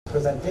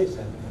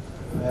presentation.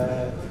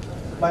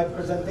 My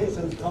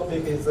presentation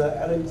topic is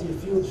LNG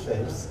field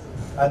shapes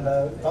and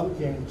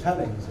bunkering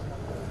challenge.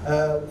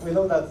 We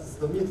know that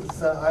the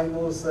meets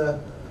IMO's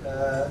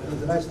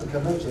international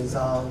conventions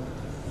on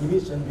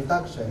emission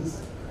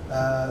reductions,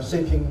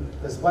 shaping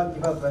this one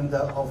development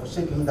of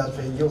shipping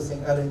industry using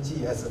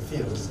LNG as a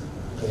fuel.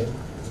 Okay.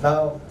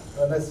 Now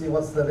let's see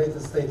what's the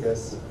latest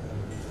status.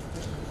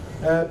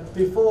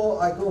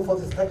 Before I go for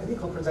this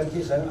technical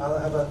presentation, I'll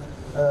have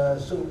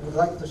would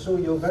like to show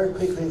you very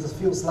quickly this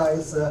few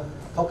slides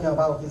talking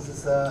about this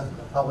is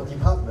our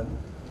department.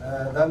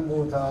 Then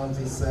move on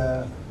this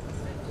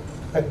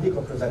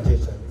technical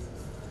presentation.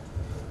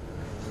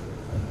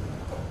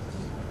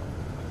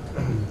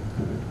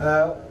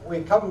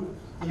 We come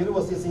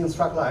universities in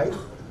Strathclyde.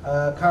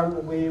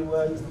 Currently, we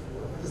were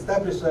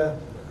established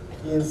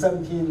in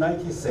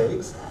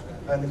 1796,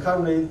 and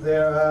currently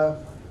there are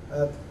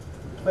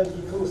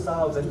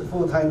 22,000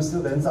 full-time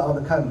students on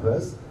the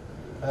campus.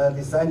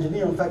 This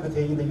engineering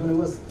faculty in the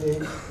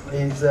university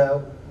is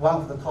one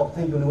of the top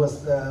 10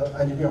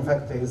 engineering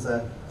faculties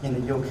in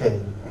the UK.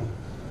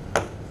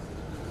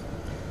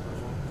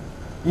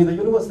 In the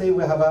university,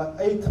 we have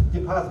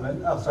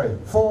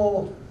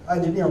four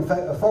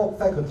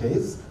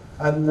faculties,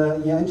 and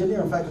in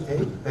engineering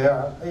faculty, there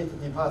are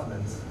 8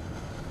 departments.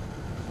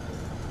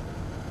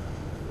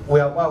 We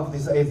are one of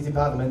these 8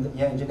 departments in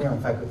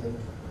engineering faculty.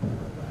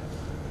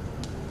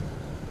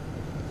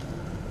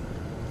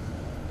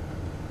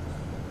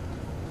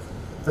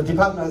 The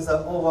department has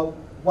over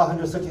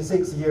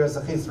 136 years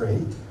of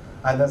history,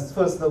 and the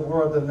first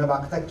World Naval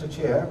Architecture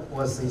Chair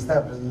was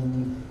established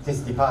in this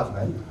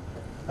department.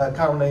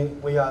 Currently,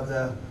 we are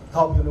the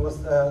top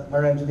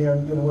marine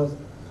engineering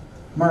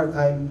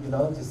maritime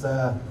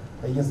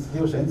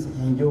institutions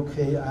in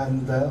UK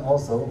and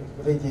also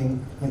leading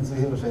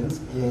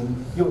institutions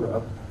in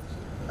Europe.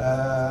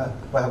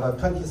 We have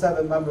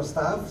 27 member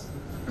staff,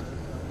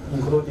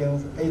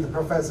 including 8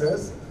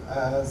 professors,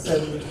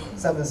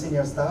 7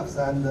 senior staffs,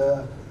 and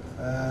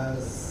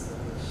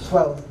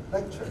 12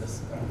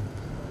 lecturers.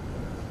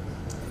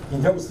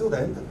 In terms of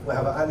students, we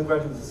have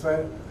undergraduates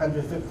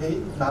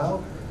 150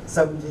 now,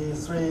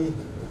 73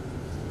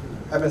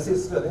 MSc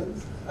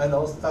students, and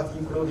also that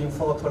including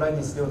 4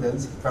 Tulane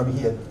students from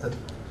here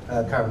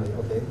currently.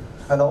 Okay,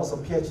 and also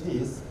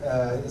PhDs.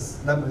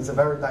 Its number is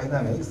very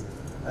dynamic.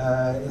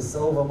 It's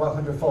over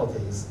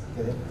 140s.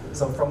 Okay?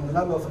 So from the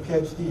number of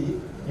PhD,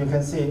 you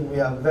can see we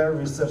are very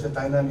research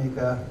dynamic,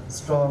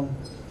 strong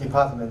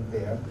department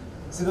there.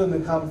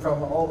 Students come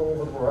from all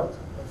over the world,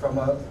 from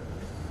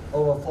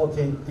over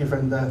 40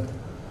 different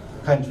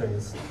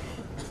countries.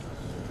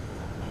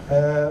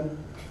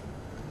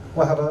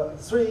 We have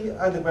 3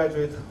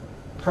 undergraduate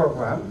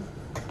programs.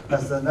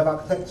 That's the Naval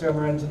Architecture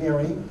Marine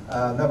Engineering,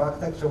 Naval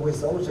Architecture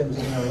with Ocean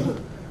Engineering,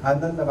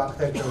 and then Naval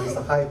Architecture with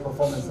high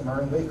performance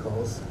marine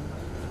vehicles.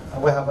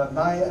 We have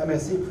 9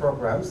 MSc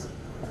programs.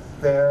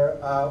 There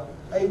are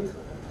 8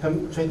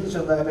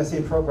 traditional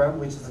MSc program,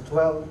 which is a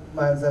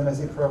 12-month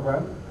MSc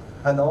program,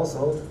 and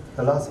also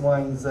the last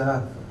one is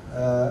a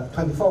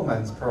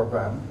 24-month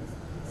program,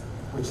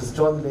 which is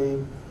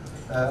jointly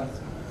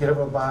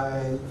delivered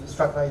by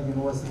Strathclyde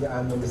University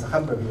and with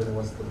Hamburg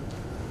University.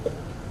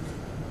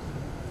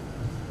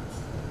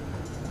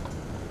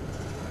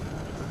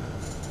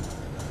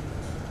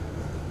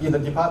 In the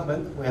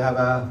department, we have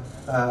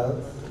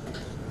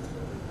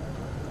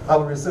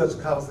our research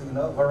covers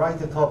a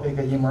variety of topics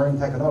in marine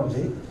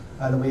technology,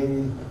 and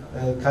we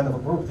kind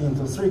of grouped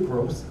into 3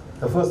 groups.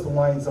 The first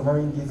one is the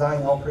marine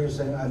design,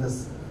 operation, and the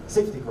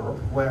safety group,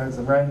 where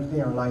the marine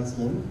engineering lies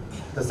in.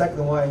 The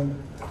second one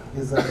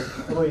is the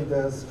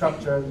fluid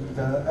structure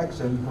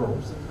interaction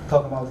groups,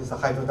 talking about these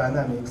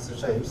hydrodynamics,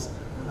 shapes,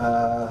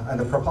 and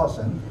the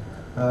propulsion.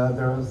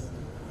 The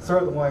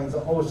third one is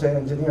the ocean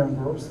engineering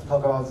groups,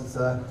 talk about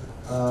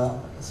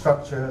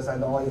structures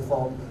and oil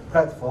form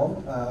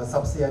platform,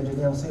 subsea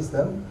engineering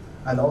system,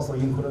 and also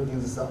including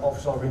this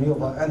offshore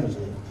renewable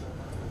energy.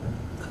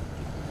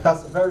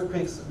 That's very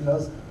quick,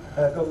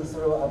 going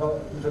through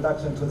about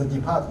introduction to the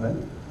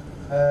department.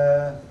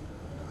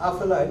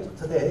 After lunch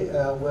today,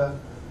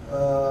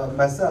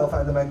 myself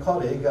and my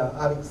colleague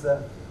Alex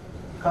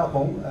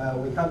Carpon,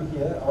 we come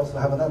here. Also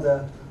have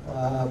another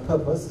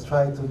purpose,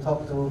 try to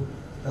talk to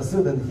the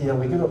student here.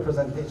 We give a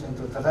presentation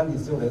to Tulane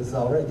students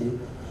already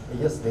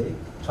yesterday,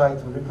 try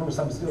to recruit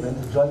some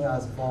students to join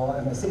us for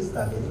MSc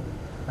study.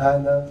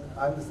 And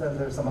I understand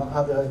there's some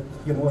other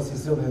university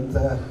students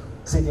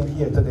sitting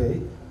here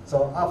today.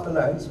 So after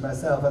lunch,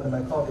 myself and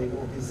my colleague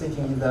will be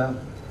sitting in the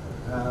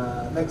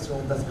next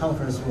room, that's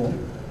conference room.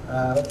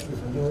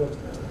 If you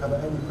have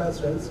any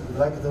questions you'd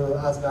like to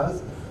ask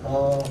us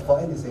for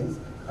anything,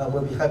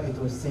 we'll be happy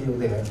to see you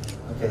there.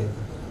 Okay.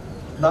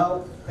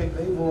 Now,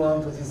 quickly move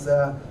on to this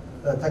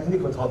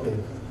technical topic.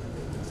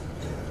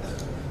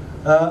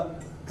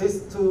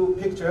 These 2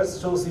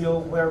 pictures shows you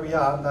where we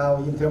are now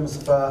in terms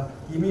of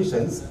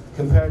emissions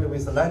compared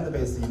with the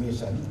land-based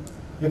emission.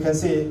 You can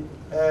see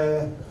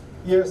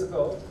years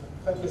ago,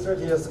 20,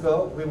 30 years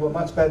ago, we were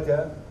much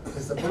better.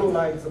 It's the blue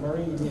line is the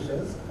marine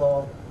emissions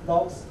for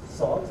NOx,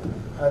 SOx,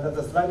 and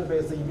the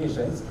land-based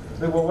emissions.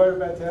 They were very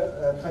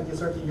better 20,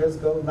 30 years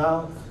ago.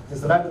 Now,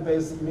 this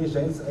land-based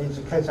emissions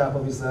catch up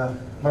with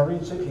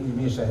marine shipping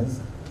emissions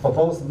for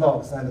both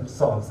NOx and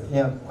SOx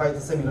in quite a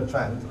similar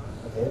trend.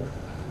 Okay?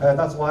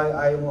 That's why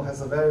IMO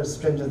has a very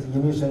stringent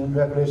emission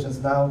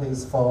regulations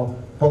nowadays for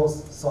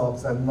both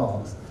SOx and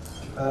NOx.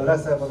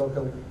 Let's have a look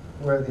at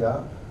where they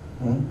are.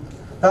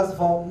 That's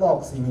for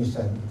NOx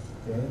emission.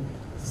 Okay?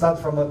 Start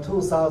from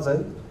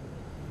 2000,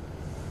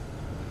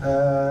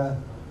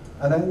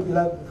 and then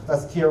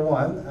that's tier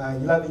 1.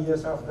 11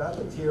 years after that,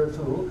 tier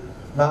 2.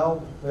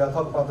 Now we are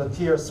talking about the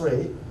tier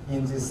 3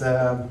 in this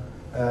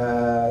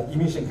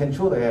emission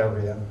control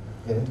area.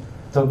 Okay?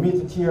 To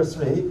meet tier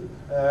 3,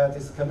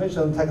 this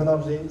conventional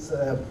technologies,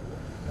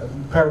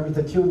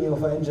 parameter tuning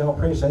of engine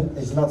operation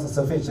is not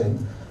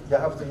sufficient. You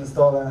have to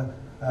install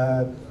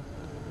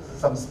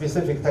some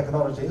specific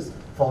technologies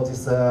for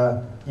this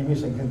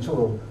emission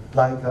control,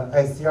 like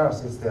SCR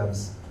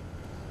systems.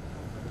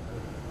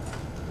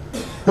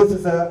 This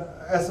is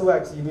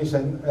SOx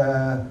emission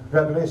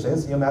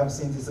regulations. You may have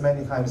seen this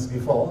many times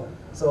before.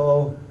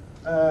 So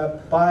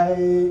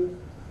by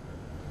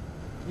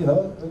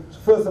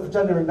 1st of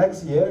January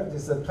next year,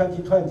 this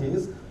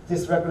 2020s,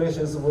 these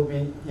regulations will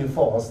be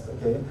enforced.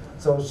 Okay,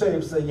 so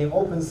ships in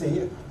open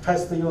sea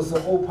has to use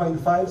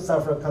 0.5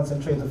 sulfur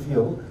concentrated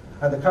fuel,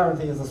 and the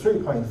currently is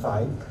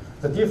 3.5.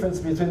 The difference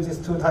between these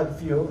two types of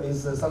fuel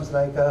is something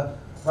like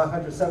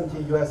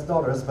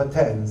 $170 per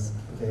tons.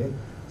 Okay,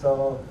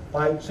 so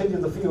by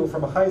changing the fuel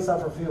from a high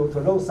sulfur fuel to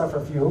low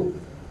sulfur fuel,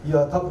 you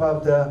are talking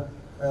about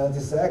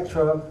this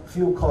extra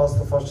fuel cost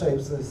for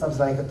ships is something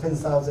like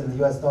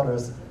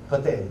 $10,000 per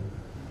day.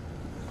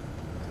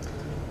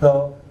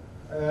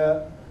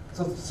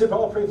 So ship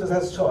operators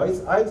has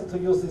choice either to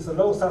use this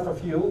low sulfur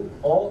fuel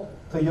or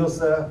to use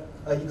an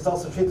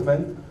exhaust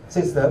treatment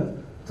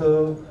system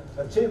to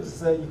achieve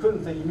the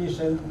equivalent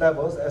emission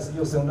levels as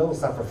using low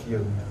sulfur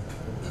fuel.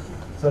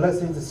 So let's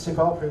see the ship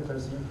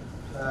operators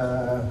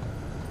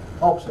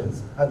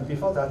options. And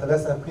before that,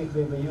 let's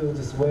quickly review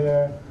this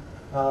where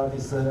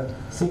this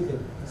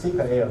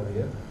Sika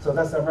area. So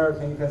that's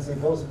American. You can see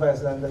both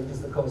west and the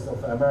east coast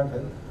of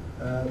America.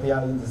 They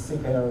are in the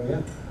Sika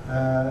area.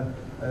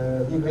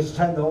 English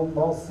Channel,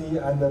 North Sea,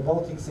 and the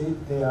Baltic Sea.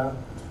 They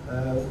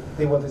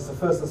were the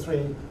first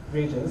three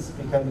regions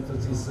became into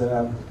this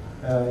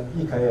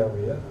ECA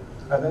area.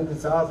 And then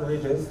these other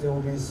regions, they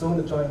will be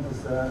soon join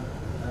this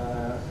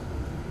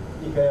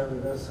ECA area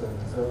very soon.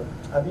 So,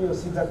 and you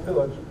see that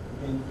village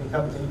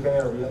become the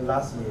ECA area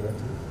last year.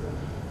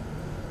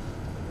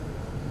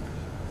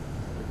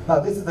 Now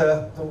this is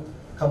to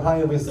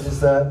comply with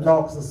this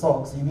NOx,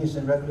 SOx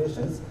emission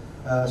regulations,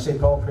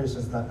 ship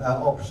operations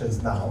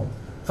options now.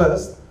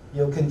 First,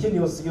 you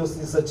continue to use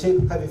this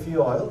cheap heavy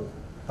fuel oil,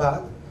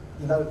 but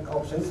in other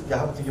options, you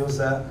have to use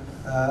a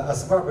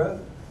scrubber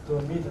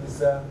to meet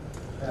this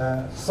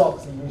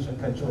SOx emission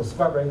control.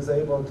 Scrubber is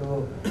able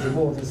to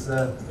remove this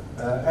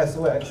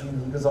SOx in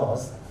the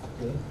exhaust,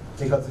 okay,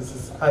 because this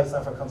is high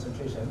sulfur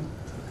concentration,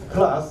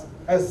 plus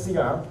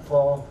SCR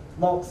for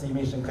NOx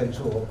emission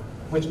control,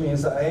 which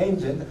means an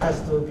engine has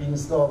to be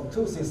installed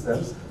two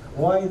systems.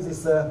 One is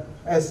this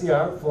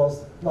SCR for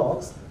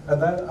NOx,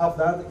 and then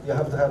after that, you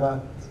have to have a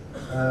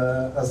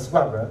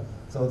scrubber.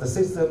 So the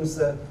system's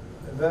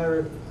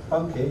very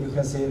funky. You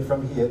can see it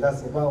from here.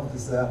 That's one of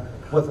this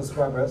water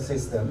scrubber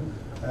system.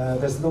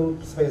 There's no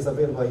space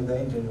available in the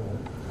engine room.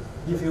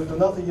 If you do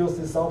not use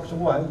this option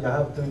 1, you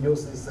have to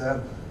use this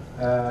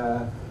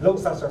low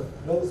sulfur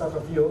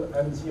fuel,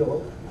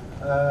 MGO.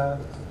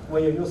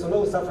 When you use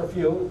low sulfur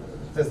fuel,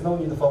 there's no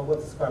need for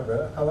water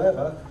scrubber.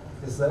 However,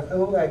 this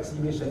NOx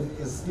emission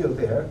is still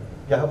there.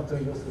 You have to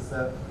use this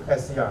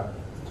SCR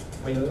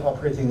when you're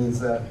operating in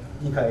the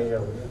ECA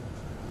area.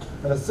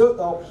 And the third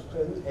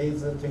option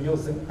is to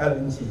use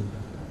LNG.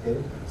 Okay?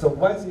 So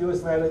once you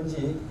use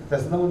LNG,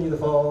 there's no need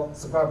for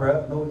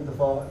scrubber, no need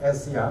for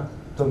SCR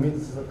to meet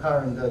the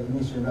current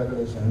emission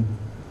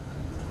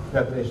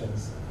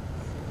regulations.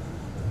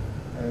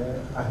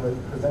 I have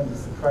presented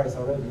this price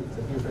already,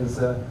 the difference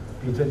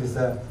between this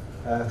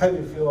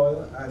heavy fuel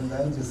oil and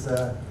then this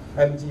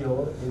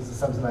MGO is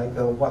something like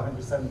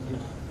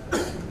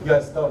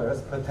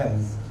 $170 per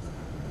ton.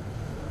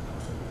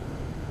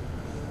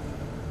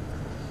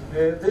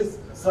 This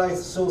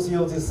slide shows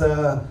you this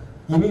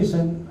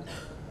emission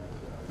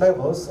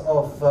levels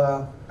of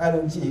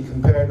LNG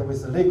compared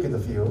with the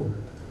liquid fuel.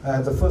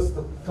 The first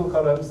two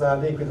columns are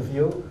liquid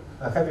fuel,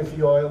 heavy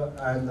fuel oil,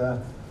 and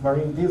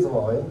marine diesel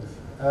oil.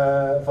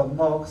 For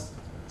NOx,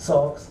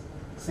 SOx,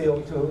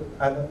 CO2,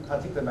 and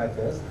particulate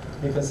matters.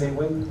 You can see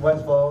when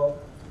went for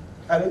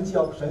LNG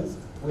options,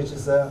 which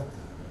is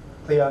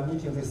they are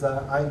meeting these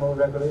IMO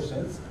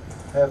regulations.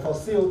 For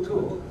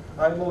CO2,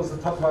 IMO is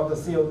talking about the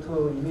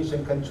CO2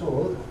 emission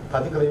control,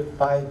 particularly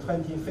by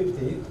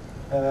 2050,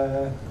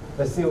 the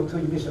CO2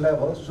 emission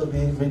level should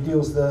be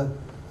reduced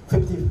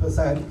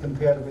 50%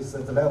 compared with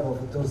the level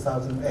of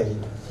 2008. Okay?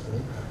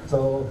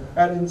 So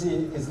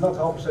LNG is not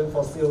an option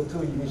for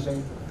CO2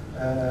 emission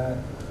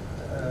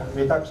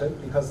reduction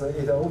because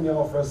it only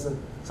offers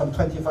some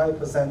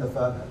 25% of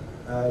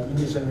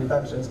emission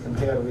reductions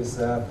compared with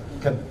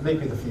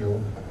liquid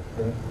fuel.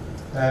 Okay?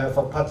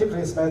 For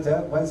particulate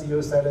matter, once you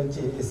use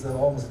LNG, it's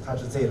almost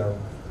touch zero.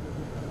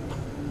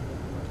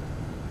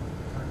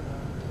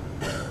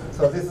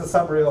 So this is a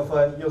summary of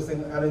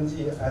using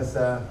LNG as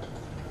a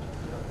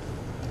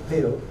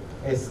fuel.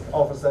 It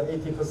offers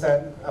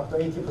 80%, up to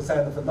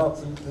 80% of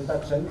NOx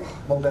reduction,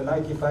 more than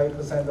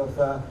 95%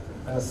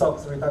 of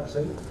SOx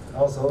reduction,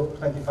 also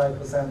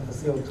 25% of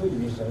CO2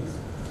 emissions.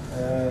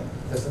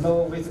 There's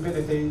no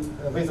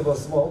visible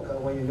smoke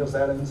when you use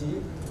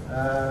LNG.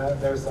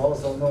 There's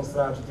also no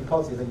sludge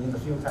deposit in the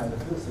fuel tank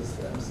fuel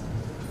systems.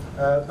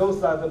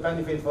 Those are the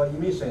benefits for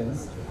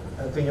emissions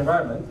to the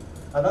environment.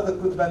 Another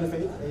good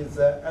benefit is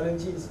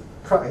LNG's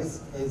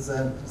price is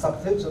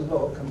substantially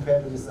low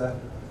compared with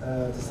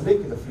this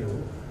liquid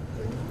fuel.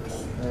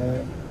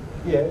 Okay.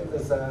 Here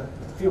there's a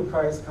fuel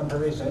price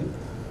comparison.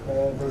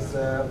 This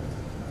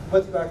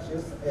vertical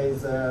axis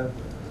is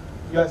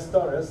US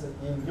dollars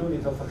in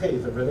unit of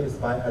heat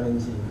released by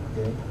LNG.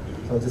 Okay.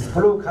 So this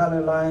blue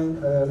color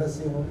line, let's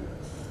see.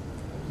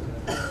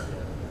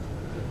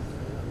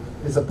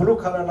 This blue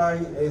color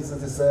line is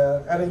this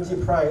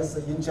LNG price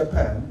in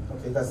Japan.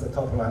 Okay, that's the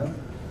top line.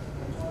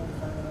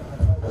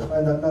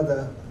 And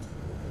another.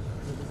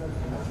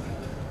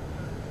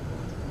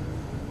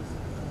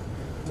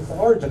 This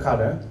orange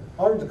color.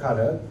 Orange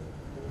color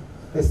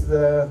is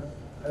the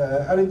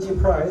LNG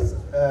price.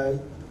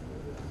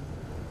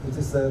 It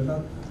is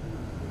not.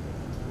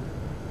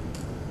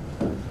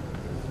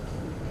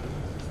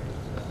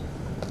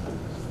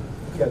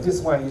 Yeah, this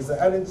one is the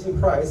LNG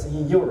price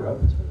in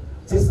Europe.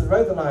 This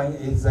red line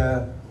is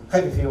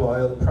heavy fuel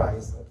oil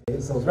price. Okay,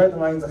 so red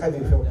line is the heavy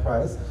fuel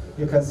price.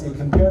 You can see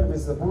compared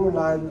with the blue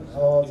line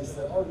or this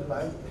orange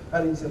line,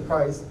 LNG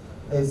price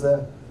is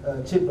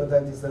cheaper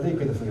than this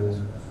liquid fuel.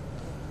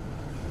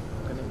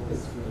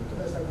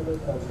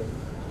 Okay.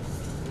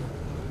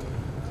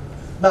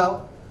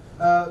 Now,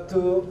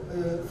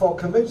 for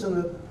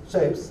conventional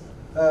shapes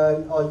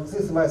or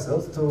existing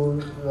vessels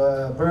to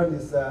burn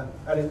this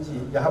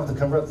LNG, you have to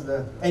convert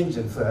the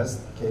engine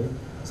first. Okay.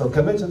 So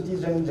conventional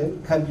diesel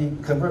engine can be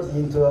converted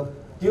into a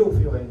dual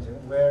fuel engine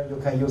where you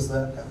can use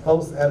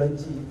both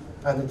LNG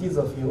and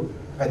diesel fuel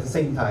at the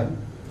same time.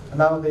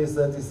 Now there's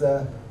these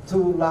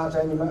two large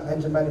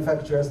engine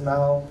manufacturers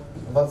now,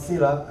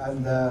 Wärtsilä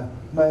and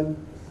MAN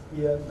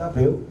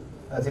BMW.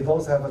 They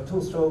both have a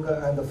two-stroke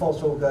and a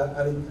four-stroke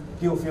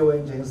dual fuel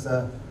engines,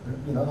 on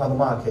the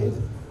market.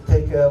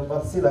 Take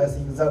Wärtsilä as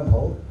an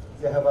example.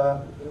 They have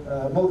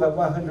more than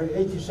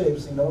 180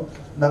 shapes,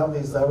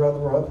 nowadays around the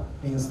world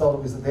being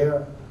installed with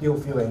their dual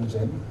fuel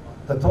engine.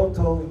 The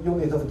total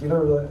unit of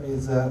delivery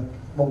is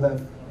more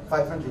than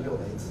 500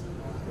 units.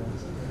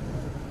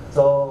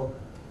 So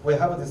we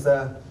have these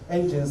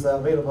engines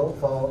available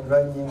for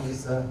running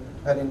with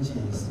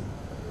LNGs.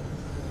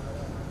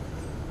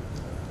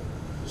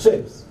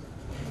 Shapes.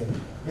 Okay.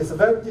 It's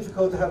very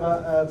difficult to have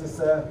this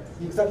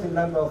exact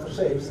number of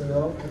shapes,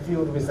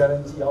 filled with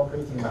LNG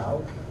operating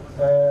now.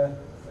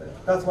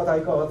 That's what I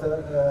got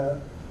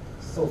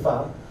so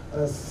far.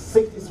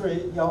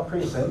 63 in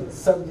operation,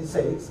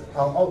 76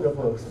 on order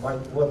books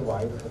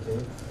worldwide.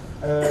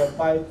 Okay.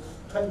 By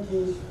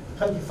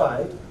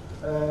 2025,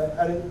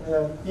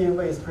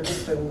 DNV's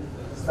prediction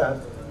is that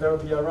there will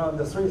be around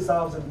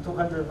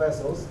 3,200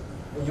 vessels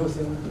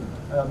using,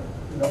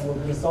 will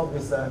be installed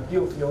with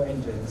dual fuel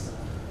engines.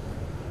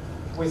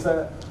 When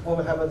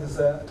we have this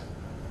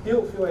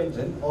dual fuel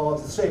engine or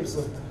the shapes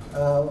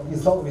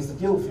installed with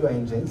dual fuel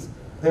engines,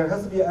 there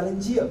has to be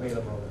LNG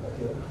available.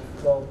 Okay,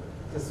 so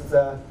this is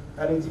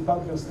LNG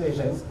pumping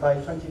stations. By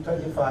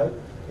 2025,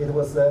 it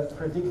was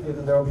predicted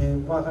that there will be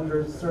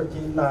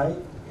 139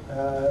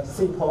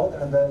 seaport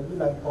and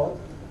inland port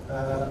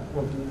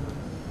will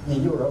be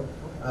in Europe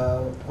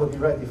will be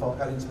ready for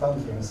LNG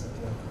pumping.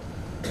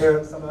 Okay. Here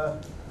are some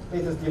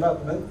latest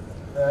development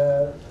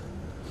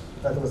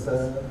that was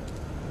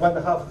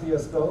 1.5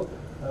 years ago.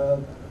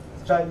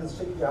 Chinese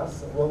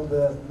shipyards won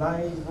the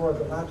 9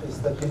 world's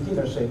largest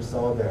container ships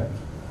out there.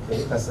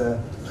 Okay, that's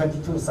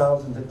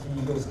 22,000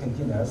 TEUs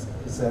containers.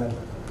 It's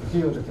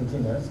huge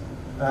containers.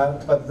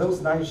 But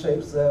those 9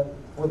 ships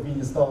would be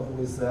installed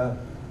with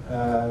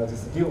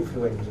this dual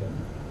fuel engine.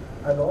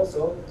 And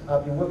also,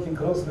 I've been working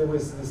closely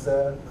with this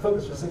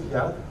Ferguson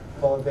shipyard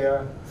for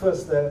their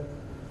first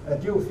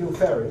dual fuel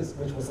ferries,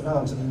 which was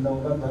launched in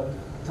November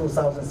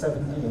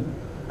 2017.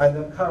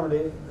 And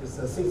currently, this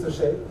 6th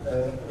ship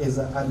is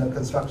under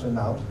construction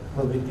now,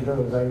 will be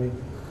delivered very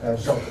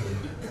shortly.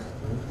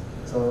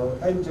 So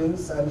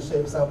engines and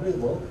ships are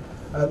available.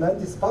 And then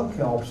these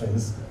bunkering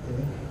options.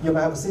 Okay. You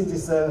may have seen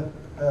these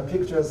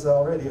pictures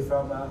already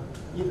from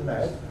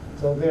internet.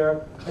 So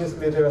there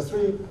are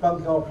 3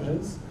 bunkering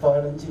options for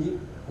LNG.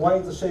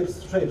 One is the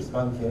shapes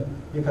bunkering.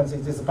 You can see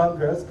these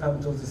bunkers come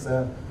to this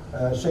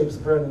shapes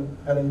burning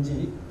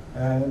LNG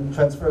and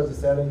transfer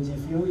this LNG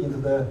fuel into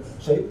the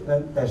shape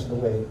and dash it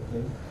away.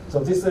 Okay. So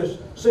this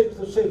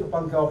shape-to-shape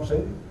bunkering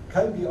option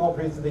can be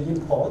operated in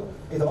port.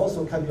 It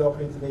also can be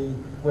operated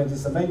when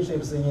this main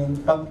ship is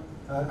in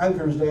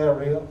anchorage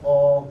area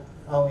or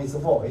on its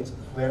voyage,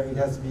 where it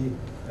has to be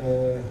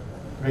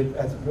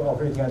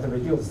operating at a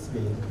reduced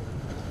speed.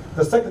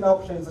 The second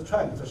option is the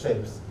tramp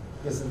ships.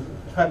 This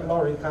tramp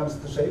lorry comes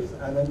to ships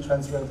and then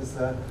transfer this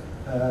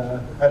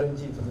LNG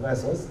to the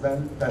vessels,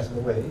 then dash it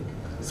away.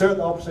 The third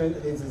option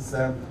is this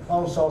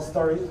onshore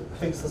storage,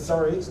 fixed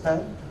storage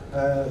tank,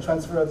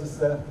 transfer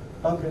this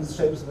bunkering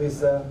ships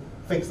with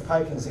fixed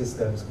piping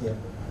systems here.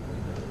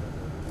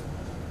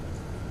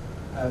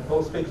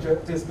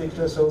 This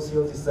picture shows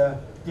you these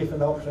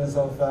different options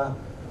of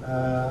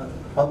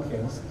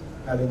bunkering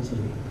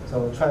LNG.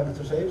 So tramp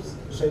to ships,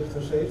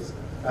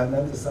 and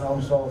then this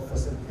onshore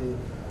facility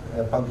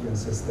bunkering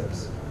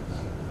systems.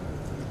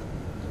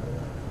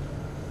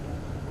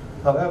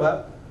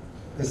 However,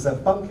 this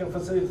bunkering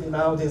facility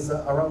nowadays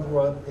around the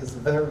world is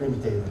very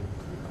limited.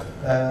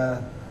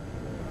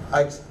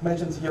 I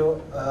mentioned to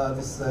you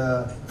this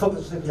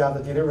Focus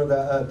shipyard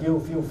delivered dual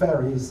fuel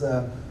ferries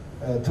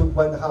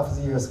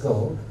 2.5 years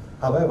ago.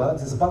 However,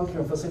 this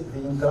bunkering facility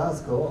in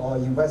Glasgow or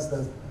in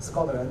Western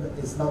Scotland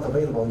is not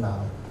available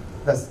now.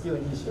 That's still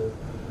an issue.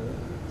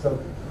 So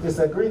this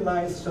green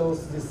line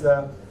shows this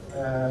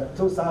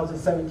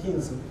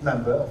 2017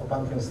 number of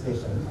bunkering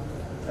station.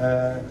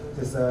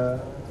 This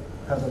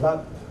has a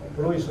lot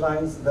bluish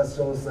lines that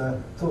shows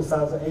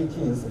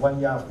 2018's 1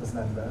 year after this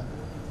number.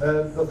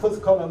 The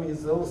first column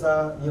is those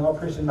are in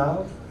operation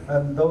now,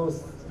 and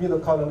those middle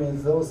column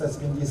is those that's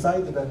been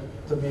decided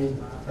to be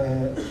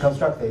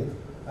constructed.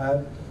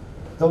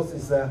 Those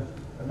is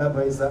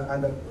number is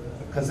under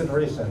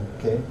consideration.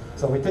 Okay,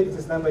 so we take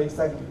this number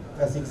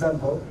as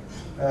example.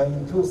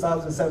 In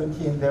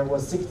 2017, there were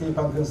 60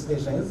 bunkering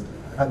stations,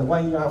 and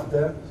 1 year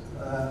after,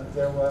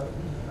 there were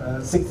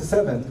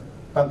 67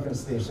 bunkering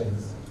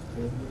stations.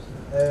 Okay.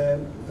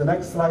 The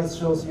next slide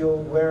shows you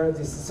where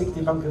these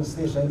 60 bunkering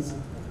stations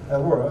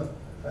were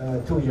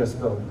 2 years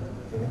ago.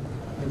 Okay.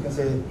 You can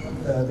see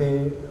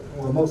they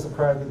were most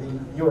crowded in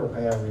Europe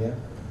area.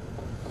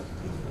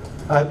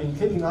 I've been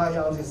keeping an eye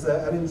on these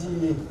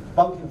LNG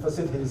bunkering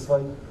facilities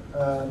for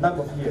a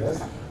number of years.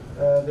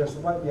 There's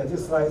one,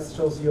 this slide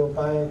shows you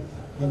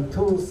in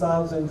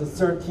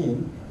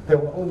 2013, there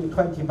were only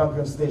 20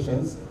 bunkering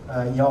stations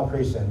in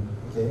operation.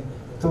 Okay,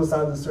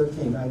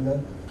 2013, and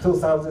then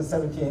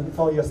 2017,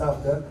 4 years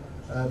after,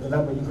 the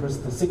number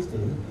increased to 60.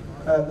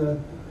 And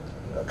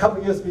a couple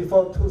of years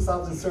before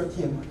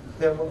 2013,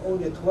 there were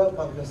only 12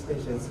 bunkering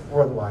stations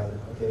worldwide.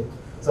 Okay,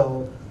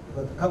 so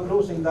the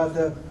conclusion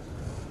that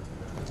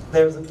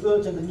there's an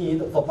urgent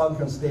need for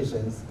bunkering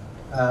stations.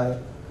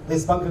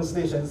 These bunkering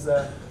stations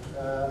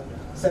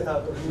set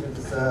up with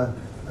this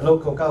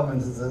local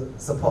government's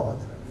support.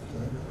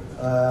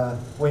 Okay.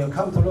 When you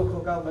come to local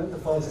government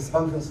for this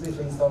bunkering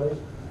station installation,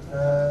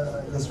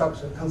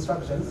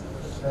 constructions,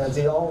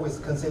 they always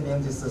consider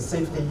these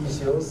safety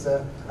issues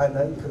and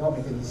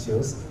economic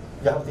issues.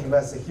 You have to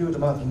invest a huge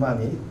amount of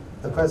money.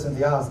 The question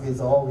they ask is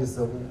always,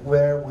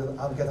 where will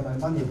I get my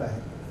money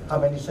back? How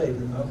many ships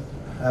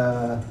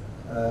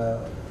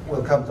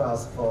will come to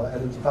us for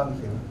LNG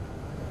bunkering?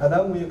 And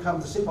then when you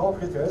come to ship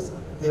operators,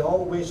 they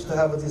all wish to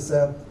have this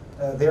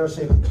their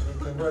ship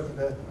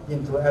converted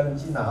into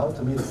LNG now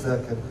to meet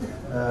the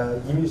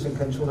emission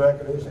control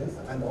regulations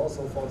and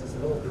also for this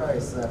low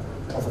price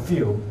of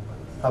fuel.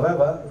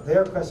 However,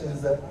 their question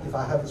is that if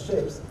I have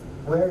ships,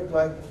 where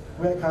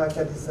can I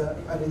get this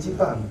LNG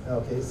bun?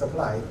 Okay,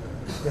 supply.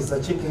 It's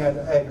a chicken and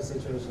egg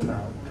situation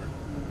now.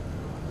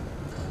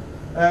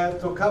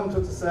 To come to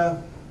this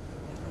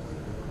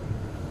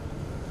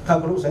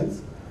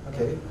conclusions,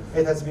 okay,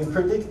 it has been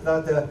predicted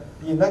that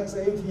in the next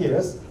 8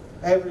 years,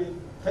 every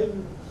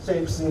 10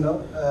 ships,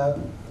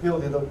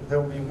 built, there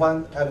will be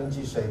one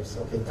LNG ships.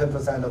 Okay,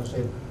 10% of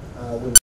ship will